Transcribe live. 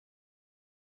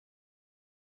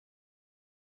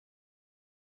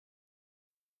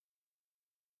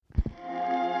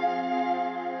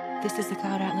This is the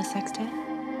Cloud Atlas Sextet?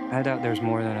 I doubt there's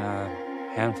more than a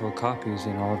handful of copies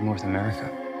in all of North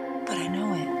America. But I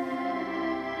know it.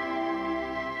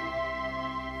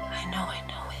 I know it.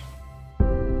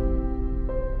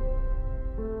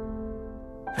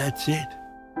 That's it.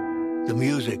 The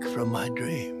music from my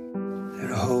dream.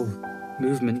 There are whole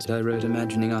movements I wrote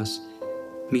imagining us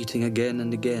meeting again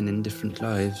and again in different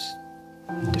lives,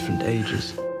 in different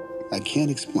ages. I can't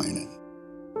explain it,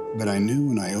 but I knew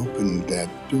when I opened that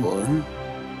door.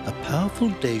 A powerful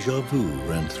déjà vu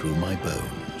ran through my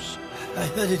bones. I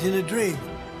heard it in a dream.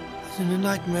 I was in a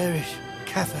nightmarish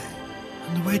cafe,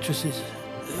 and the waitresses,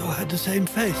 they all had the same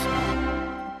face.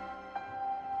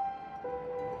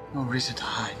 No reason to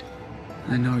hide.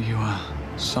 I know you are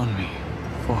Sonmi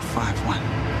 451.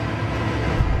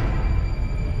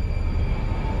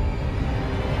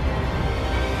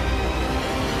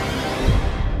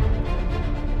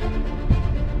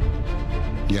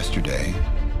 Yesterday,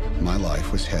 my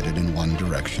life was headed in one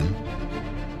direction.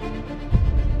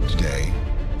 Today,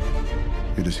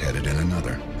 it is headed in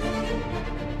another.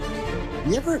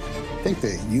 You ever think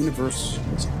the universe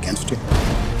is against you?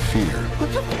 Fear,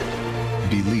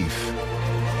 belief,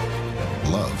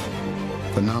 love,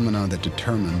 phenomena that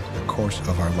determine the course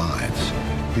of our lives.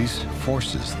 These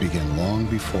forces begin long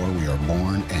before we are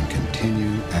born and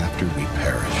continue after we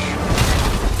perish.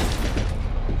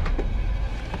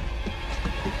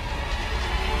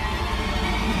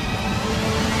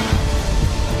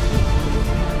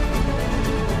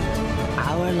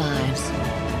 Our lives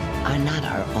are not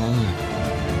our own.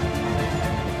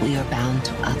 We are bound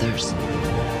to others,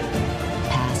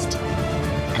 past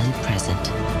and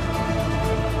present.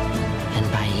 And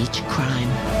by each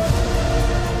crime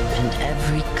and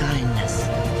every kindness,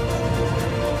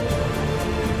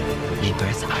 we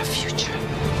birth our future.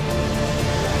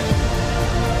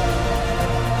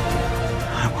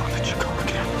 I won't let you go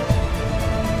again.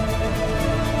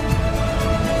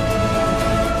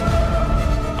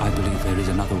 I believe there is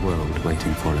another world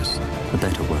waiting for us, a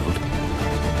better world.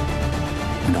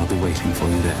 And I'll be waiting for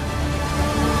you there.